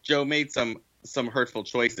 but Joe made some hurtful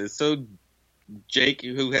choices. So Jake,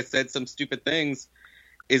 who has said some stupid things,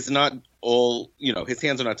 is not all, his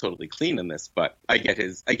hands are not totally clean in this, but I get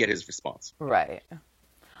his response. Right.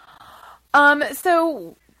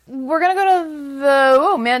 So we're going to go to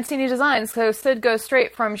the Mancini Designs. So Sid goes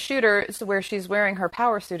straight from Shooters, where she's wearing her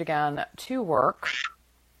power suit again, to work.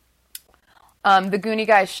 The Goonie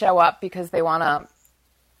guys show up because they want to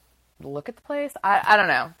look at the place. I don't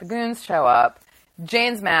know. The Goons show up.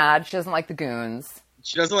 Jane's mad. She doesn't like the Goons.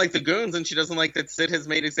 She doesn't like the Goons, and she doesn't like that Sid has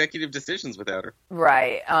made executive decisions without her.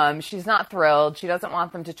 Right. She's not thrilled. She doesn't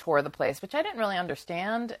want them to tour the place, which I didn't really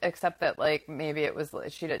understand, except that, like, maybe it was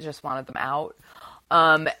she just wanted them out.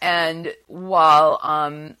 And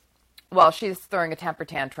while she's throwing a temper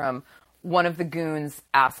tantrum, one of the Goons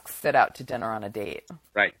asks Sid out to dinner on a date.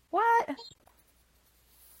 Right. What?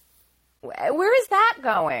 Where is that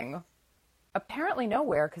going? Apparently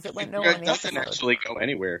nowhere, because it went nowhere in the episode. It doesn't actually go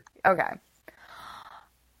anywhere. Okay.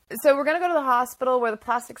 So we're going to go to the hospital where the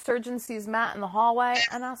plastic surgeon sees Matt in the hallway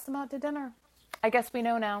and asks him out to dinner. I guess we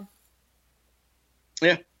know now.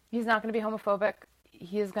 Yeah. He's not going to be homophobic.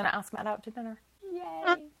 He is going to ask Matt out to dinner.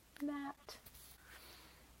 Yay, Matt.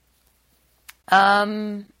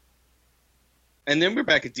 And then we're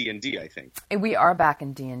back at D&D, I think. We are back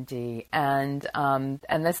in D&D. And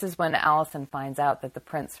this is when Allison finds out that the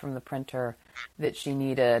prints from the printer that she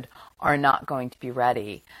needed are not going to be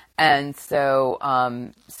ready. And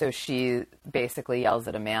so she basically yells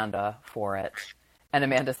at Amanda for it. And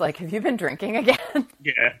Amanda's like, have you been drinking again?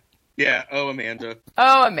 Yeah. Yeah. Oh, Amanda.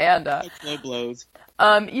 Oh, Amanda. Low blows.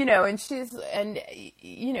 Allison's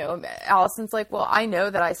like, well, I know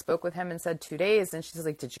that I spoke with him and said 2 days. And she's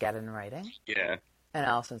like, did you get it in writing? Yeah. And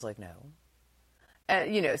Allison's like, no.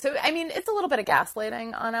 So, I mean, it's a little bit of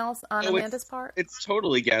gaslighting on Amanda's part. It's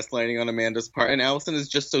totally gaslighting on Amanda's part. And Allison is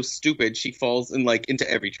just so stupid. She falls into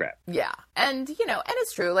every trap. Yeah. And, and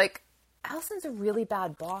it's true. Like, Allison's a really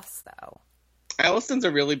bad boss, though. Allison's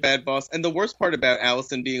a really bad boss. And the worst part about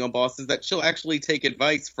Allison being a boss is that she'll actually take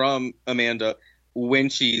advice from Amanda when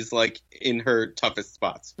she's, like, in her toughest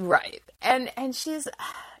spots. Right. And she's,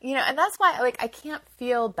 and that's why, like, I can't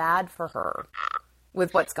feel bad for her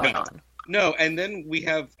with what's going on. No, and then we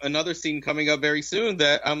have another scene coming up very soon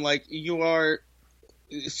that I'm like, you are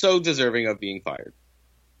so deserving of being fired.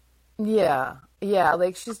 Yeah. Yeah,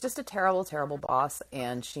 like, she's just a terrible, terrible boss,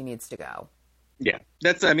 and she needs to go. Yeah.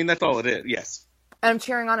 That's all it is, yes. And I'm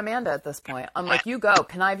cheering on Amanda at this point. I'm like, you go.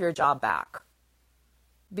 Can I have your job back?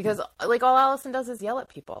 Because, like, all Allison does is yell at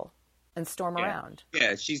people and storm around.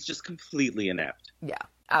 Yeah, she's just completely inept. Yeah,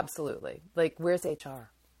 absolutely. Like, where's HR?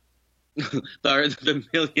 The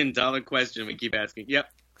million-dollar question we keep asking.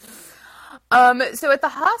 Yep. So at the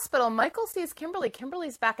hospital, Michael sees Kimberly.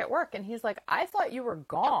 Kimberly's back at work, and he's like, "I thought you were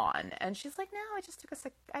gone." And she's like, "No, I just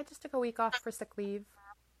took a week off for sick leave."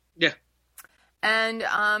 Yeah. And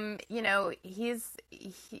you know, he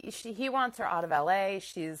wants her out of LA.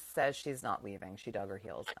 She says she's not leaving. She dug her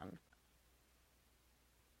heels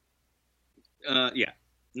in. Yeah.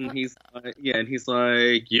 And he's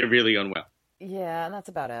like, "You're really unwell." Yeah, and that's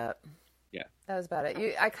about it. Yeah. That was about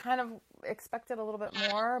it. I kind of expected a little bit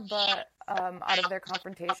more, but out of their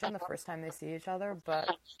confrontation the first time they see each other, but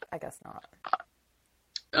I guess not.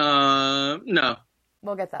 No.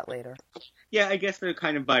 We'll get that later. Yeah, I guess they're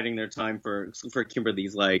kind of biding their time for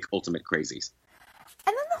Kimberly's, like, ultimate crazies.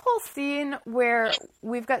 And then the whole scene where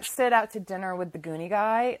we've got Sid out to dinner with the Goonie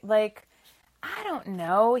guy, like, I don't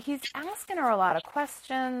know. He's asking her a lot of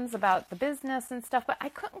questions about the business and stuff, but I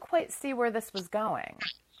couldn't quite see where this was going.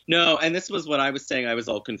 No, and this was what I was saying I was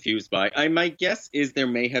all confused by. My guess is there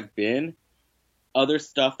may have been other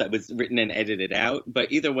stuff that was written and edited out,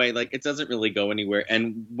 but either way, like, it doesn't really go anywhere.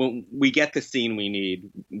 And when we get the scene we need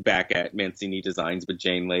back at Mancini Designs with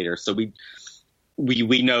Jane later, so we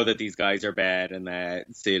know that these guys are bad and that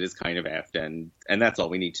Sid is kind of effed, and that's all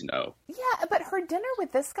we need to know. Yeah, but her dinner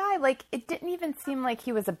with this guy, like, it didn't even seem like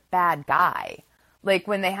he was a bad guy. Like,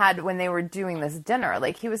 when they were doing this dinner,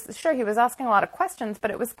 like, he was asking a lot of questions,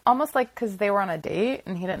 but it was almost like because they were on a date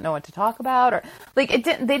and he didn't know what to talk about, or like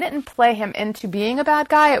they didn't play him into being a bad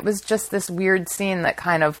guy. It was just this weird scene that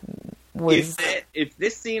kind of was. If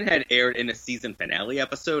this scene had aired in a season finale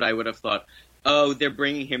episode, I would have thought, oh, they're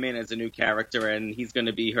bringing him in as a new character and he's going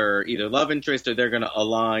to be her either love interest or they're going to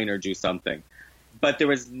align or do something. But there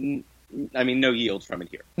was, no yield from it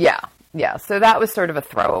here. Yeah, so that was sort of a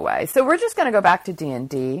throwaway. So we're just going to go back to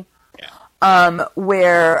D&D,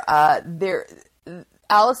 where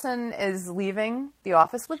Allison is leaving the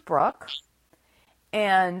office with Brooke,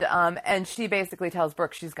 and she basically tells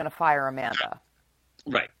Brooke she's going to fire Amanda.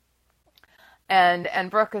 Right.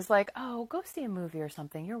 And Brooke is like, "Oh, go see a movie or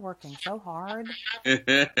something. You're working so hard."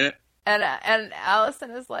 and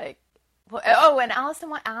Allison is like, and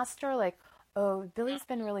Allison asked her, like, "Oh, Billy's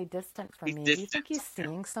been really distant from me. Do you think he's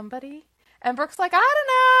seeing somebody?" And Brooke's like, "I don't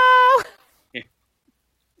know.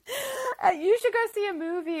 You should go see a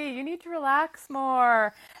movie. You need to relax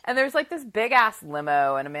more." And there's like this big ass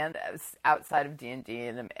limo, and Amanda's outside of D&D,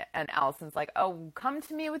 and Allison's like, "Oh, come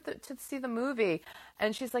to me to see the movie."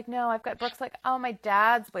 And she's like, "No, I've got." Brooke's like, "Oh, my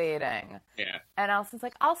dad's waiting." Yeah. And Allison's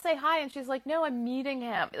like, "I'll say hi," and she's like, "No, I'm meeting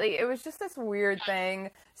him." Like, it was just this weird thing,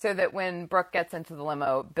 so that when Brooke gets into the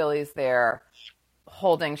limo, Billy's there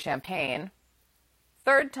holding champagne.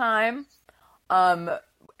 Third time,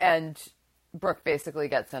 and Brooke basically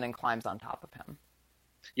gets in and climbs on top of him.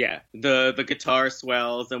 Yeah, the guitar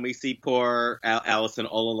swells, and we see poor Allison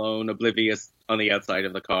all alone, oblivious on the outside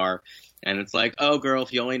of the car. And it's like, oh, girl,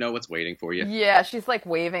 if you only know what's waiting for you. Yeah, she's like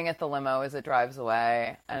waving at the limo as it drives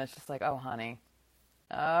away. And it's just like, oh, honey.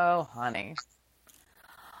 Oh, honey.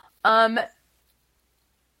 Another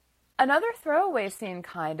throwaway scene,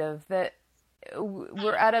 kind of, that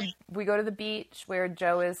we go to the beach where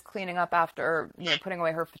Joe is cleaning up after, putting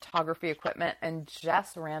away her photography equipment, and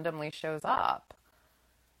Jess randomly shows up.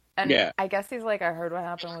 And I guess he's like, "I heard what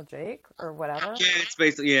happened with Jake," or whatever.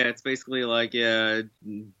 Yeah, it's basically like,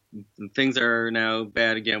 things are now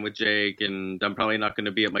bad again with Jake, and I'm probably not going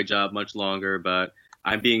to be at my job much longer, but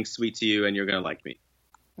I'm being sweet to you and you're going to like me.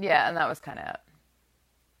 Yeah, and that was kind of it.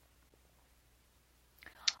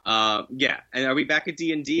 And are we back at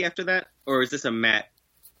D&D after that? Or is this a Matt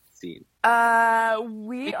scene?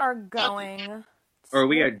 We are going... Or are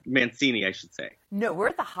we at Mancini, I should say. No, we're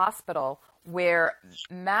at the hospital where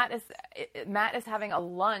Matt is having a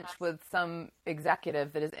lunch with some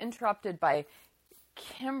executive that is interrupted by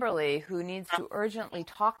Kimberly, who needs to urgently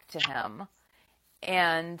talk to him.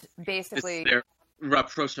 And basically... It's their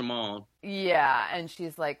rapprochement. Yeah, and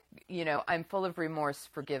she's like, "I'm full of remorse,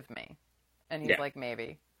 forgive me." And he's like,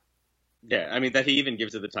 "Maybe." Yeah, I mean, that he even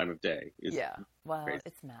gives it the time of day. Well, crazy.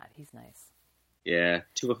 It's Matt. He's nice. Yeah,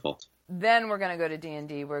 to a fault. Then we're going to go to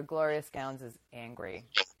D&D, where Glorious Gowns is angry.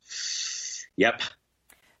 Yep.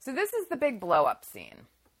 So this is the big blow-up scene.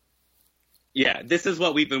 Yeah, this is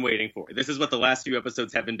what we've been waiting for. This is what the last few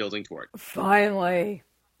episodes have been building toward. Finally.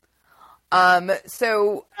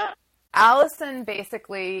 So Allison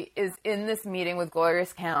basically is in this meeting with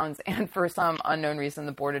Glorious Gowns, and for some unknown reason,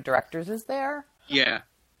 the board of directors is there. Yeah.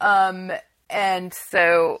 And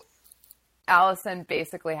so Allison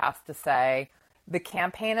basically has to say, the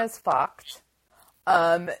campaign is fucked,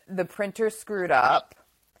 the printer screwed up,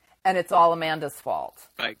 and it's all Amanda's fault.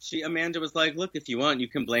 Right. Amanda was like, look, if you want, you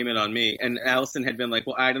can blame it on me. And Allison had been like,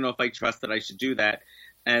 well, I don't know if I trust that I should do that.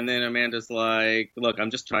 And then Amanda's like, look,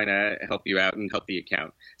 I'm just trying to help you out and help the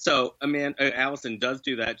account. So Allison does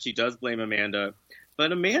do that. She does blame Amanda.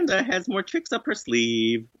 But Amanda has more tricks up her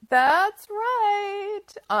sleeve. That's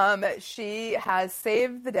right. She has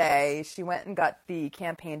saved the day. She went and got the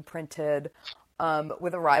campaign printed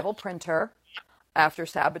with a rival printer after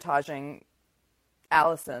sabotaging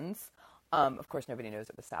Allison's. Of course, nobody knows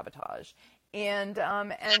it was sabotage. And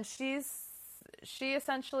she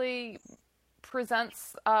essentially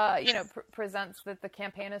presents presents that the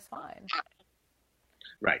campaign is fine.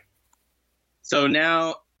 Right. So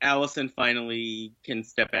now Allison finally can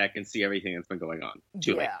step back and see everything that's been going on.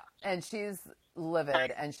 Too late. And she's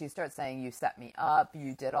livid, and she starts saying, "You set me up.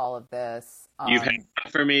 You did all of this. You've had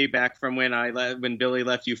for me back from when Billy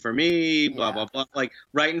left you for me. Blah blah blah. Like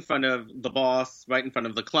right in front of the boss, right in front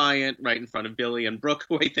of the client, right in front of Billy and Brooke,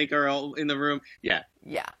 who I think are all in the room. Yeah.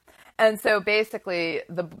 Yeah. And so basically,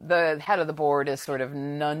 the head of the board is sort of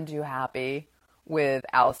none too happy with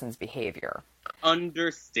Allison's behavior.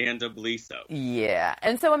 Understandably so. Yeah.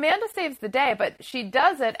 And so Amanda saves the day, but she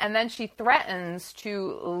does it, and then she threatens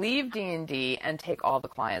to leave D&D and take all the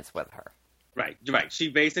clients with her. Right. She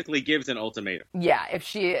basically gives an ultimatum. Yeah,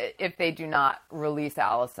 if they do not release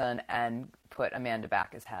Allison and put Amanda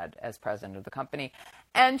back as president of the company.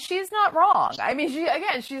 And she's not wrong. I mean,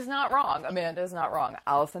 she's not wrong. Amanda's not wrong.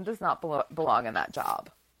 Allison does not belong in that job.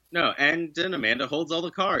 No, and then Amanda holds all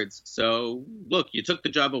the cards. So, look, you took the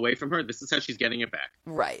job away from her. This is how she's getting it back.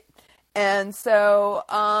 Right. And so,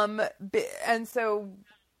 the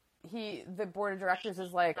board of directors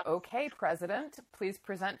is like, okay, president, please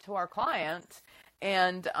present to our client.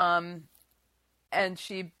 And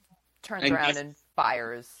she turns around and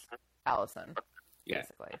fires Allison,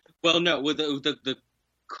 basically. Well, no, the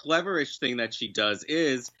cleverish thing that she does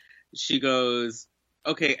is she goes,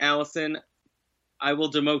 okay, Allison, I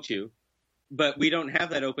will demote you, but we don't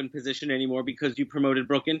have that open position anymore because you promoted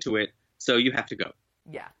Brooke into it, so you have to go.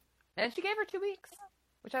 Yeah. And she gave her 2 weeks,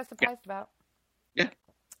 which I was surprised about. Yeah.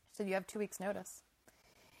 So you have 2 weeks' notice.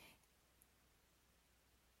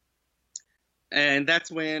 And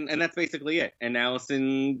that's basically it. And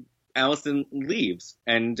Allison leaves,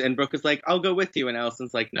 and Brooke is like, I'll go with you. And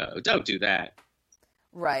Allison's like, no, don't do that.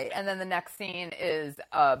 Right. And then the next scene is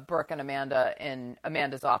Brooke and Amanda in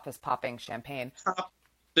Amanda's office popping champagne. Pop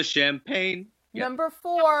the champagne. Yep. Number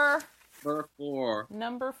 4.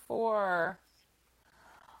 Number 4.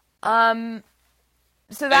 So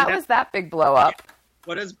that was that big blow up.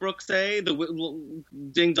 What does Brooke say?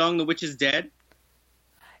 Ding dong, the witch is dead?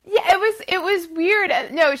 Yeah, it was weird.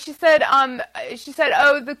 No, she said,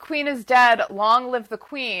 oh, the queen is dead. Long live the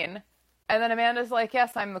queen. And then Amanda's like,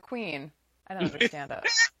 yes, I'm the queen. I don't understand it.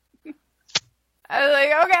 I was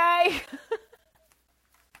like, okay.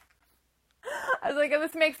 I was like, oh,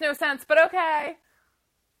 this makes no sense, but okay.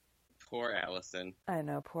 Poor Allison. I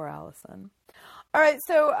know, poor Allison. All right,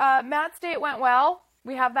 so Matt's date went well.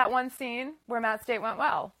 We have that one scene where Matt's date went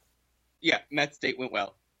well. Yeah, Matt's date went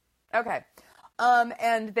well. Okay.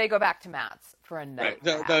 And they go back to Matt's for a night.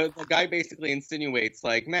 Right. The guy basically insinuates,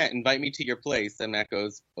 like, Matt, invite me to your place. And Matt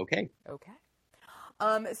goes, okay. Okay.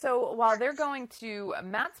 So while they're going to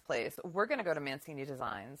Matt's place, we're going to go to Mancini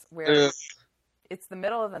Designs, where it's the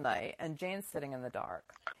middle of the night, and Jane's sitting in the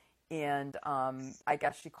dark. And I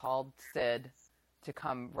guess she called Sid to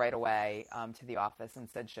come right away to the office, and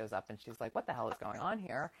Sid shows up, and she's like, what the hell is going on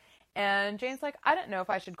here? And Jane's like, I don't know if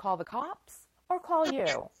I should call the cops or call you.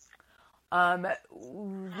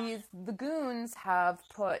 The goons have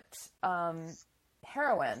put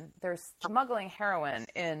heroin. They're smuggling heroin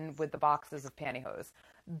in with the boxes of pantyhose.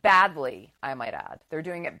 Badly, I might add. They're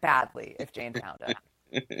doing it badly if Jane found it.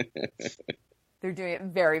 They're doing it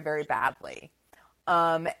very, very badly.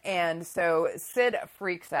 And so Sid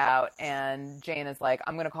freaks out, and Jane is like,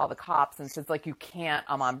 I'm going to call the cops. And Sid's like, you can't.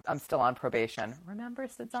 I'm still on probation. Remember,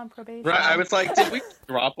 Sid's on probation? Right. I was like, did we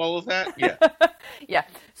drop all of that? Yeah. Yeah.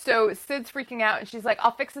 So Sid's freaking out, and she's like,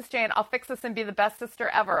 I'll fix this, Jane. I'll fix this and be the best sister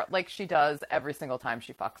ever, like she does every single time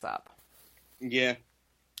she fucks up. Yeah.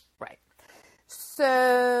 Right.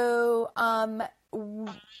 So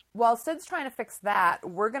while Sid's trying to fix that,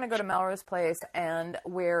 we're going to go to Melrose Place, and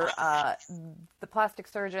where the plastic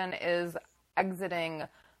surgeon is exiting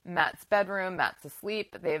Matt's bedroom. Matt's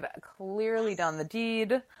asleep. They've clearly done the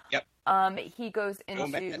deed. Yep. He goes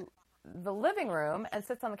into the living room and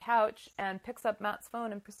sits on the couch and picks up Matt's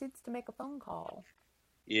phone and proceeds to make a phone call.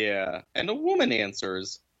 Yeah. And a woman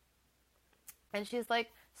answers. And she's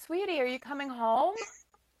like, "Sweetie, are you coming home?"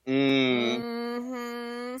 Mm.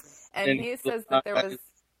 Mm-hmm. And And he says that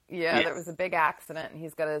yeah. there was a big accident and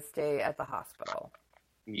he's got to stay at the hospital.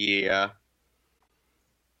 Yeah.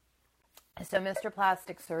 So Mr.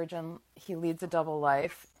 Plastic Surgeon, he leads a double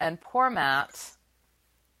life, and poor Matt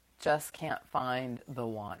just can't find the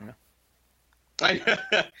one.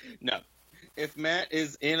 No. If Matt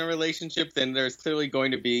is in a relationship, then there's clearly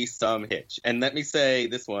going to be some hitch. And let me say,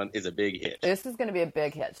 this one is a big hitch. This is going to be a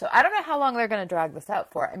big hit. So I don't know how long they're going to drag this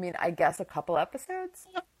out for. I mean, I guess a couple episodes.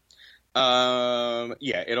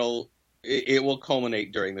 Yeah, it will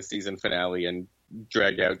culminate during the season finale and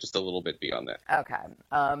drag out just a little bit beyond that. Okay.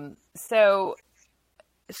 So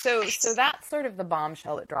that's sort of the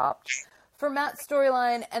bombshell that dropped for Matt's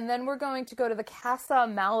storyline, and then we're going to go to the Casa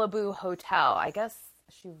Malibu Hotel. I guess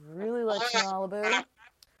she really likes Malibu.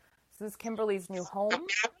 This is Kimberly's new home,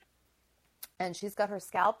 and she's got her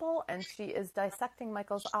scalpel, and she is dissecting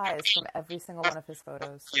Michael's eyes from every single one of his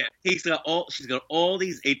photos. Yeah, she's got all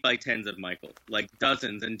these 8x10s of Michael, like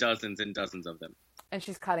dozens and dozens and dozens of them. And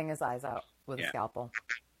she's cutting his eyes out with a scalpel.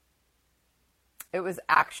 It was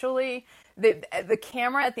actually the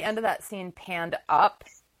camera at the end of that scene panned up,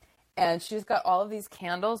 and she's got all of these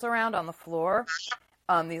candles around on the floor,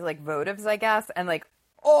 these like votives, I guess, and like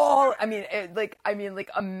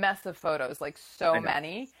a mess of photos, like so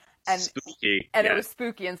many, and spooky, and it was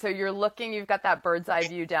spooky. And so you've got that bird's eye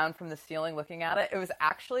view down from the ceiling, looking at it. It was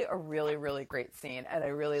actually a really, really great scene, and I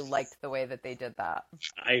really liked the way that they did that.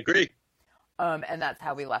 I agree. And that's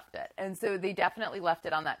how we left it. And so they definitely left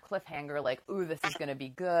it on that cliffhanger, like, ooh, this is going to be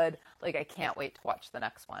good. Like, I can't wait to watch the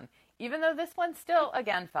next one. Even though this one still,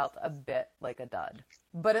 again, felt a bit like a dud.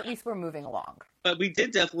 But at least we're moving along. But we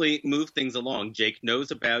did definitely move things along. Jake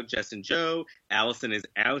knows about Jess and Joe. Allison is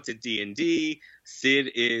out at D&D.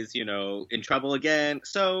 Sid is, in trouble again.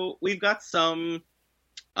 So we've got some...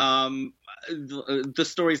 the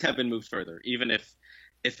stories have been moved further, even if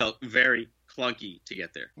it felt very clunky to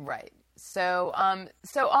get there. Right. So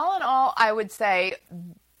all in all, I would say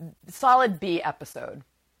solid B episode.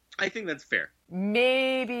 I think that's fair.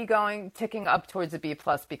 Maybe ticking up towards a B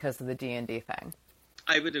plus because of the D&D thing.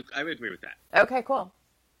 I would agree with that. Okay, cool.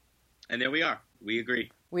 And there we are. We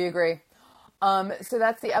agree. We agree. So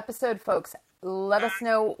that's the episode, folks. Let us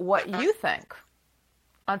know what you think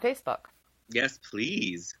on Facebook. Yes,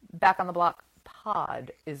 please. Back on the Block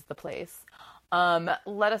Pod is the place.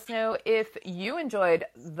 Let us know if you enjoyed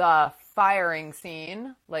the firing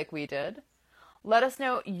scene like we did. Let us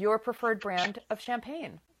know your preferred brand of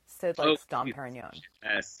champagne. Sid likes Dom Perignon.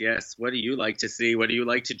 Yes. What do you like to see? What do you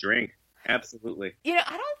like to drink? Absolutely. I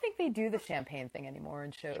don't think they do the champagne thing anymore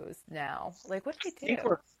in shows now. Like, what do they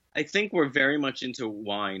do? I think we're very much into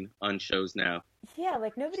wine on shows now. Yeah,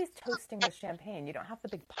 like nobody's toasting with champagne. You don't have the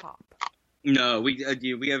big pop. No, we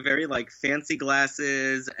have very like fancy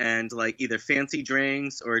glasses and like either fancy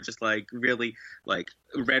drinks or just like really like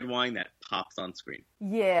red wine that pops on screen.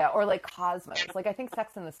 Yeah, or like Cosmos. Like I think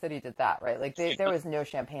Sex and the City did that, right? Like there was no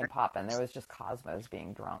champagne popping. There was just Cosmos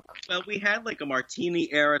being drunk. Well, we had like a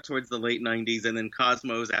martini era towards the late 90s and then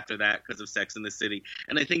Cosmos after that because of Sex and the City.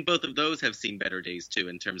 And I think both of those have seen better days too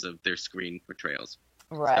in terms of their screen portrayals.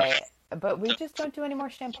 Right. But we just don't do any more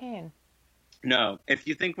champagne. No, if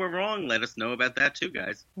you think we're wrong, let us know about that too,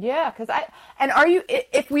 guys. Yeah,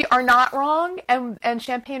 if we are not wrong, and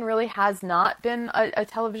champagne really has not been a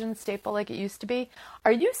television staple like it used to be,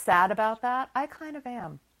 are you sad about that? I kind of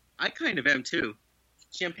am. I kind of am too.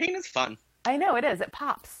 Champagne is fun. I know it is. It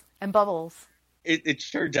pops and bubbles. It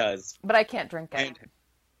sure does. But I can't drink it.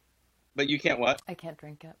 But you can't what? I can't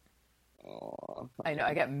drink it. Aww. I know.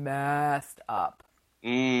 I get messed up.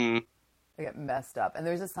 I get messed up. And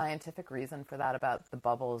there's a scientific reason for that about the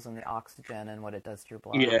bubbles and the oxygen and what it does to your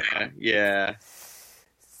blood. Yeah.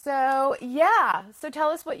 So, yeah. So tell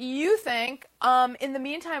us what you think. In the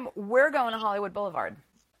meantime, we're going to Hollywood Boulevard.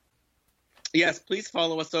 Yes, please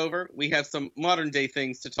follow us over. We have some modern day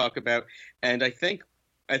things to talk about. And I think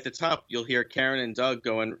at the top, you'll hear Karen and Doug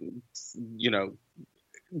going,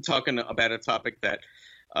 talking about a topic that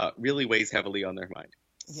really weighs heavily on their mind.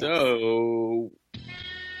 Yes. So...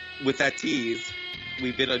 with that tease,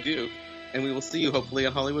 we bid adieu, and we will see you hopefully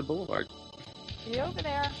on Hollywood Boulevard. See you over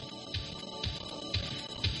there.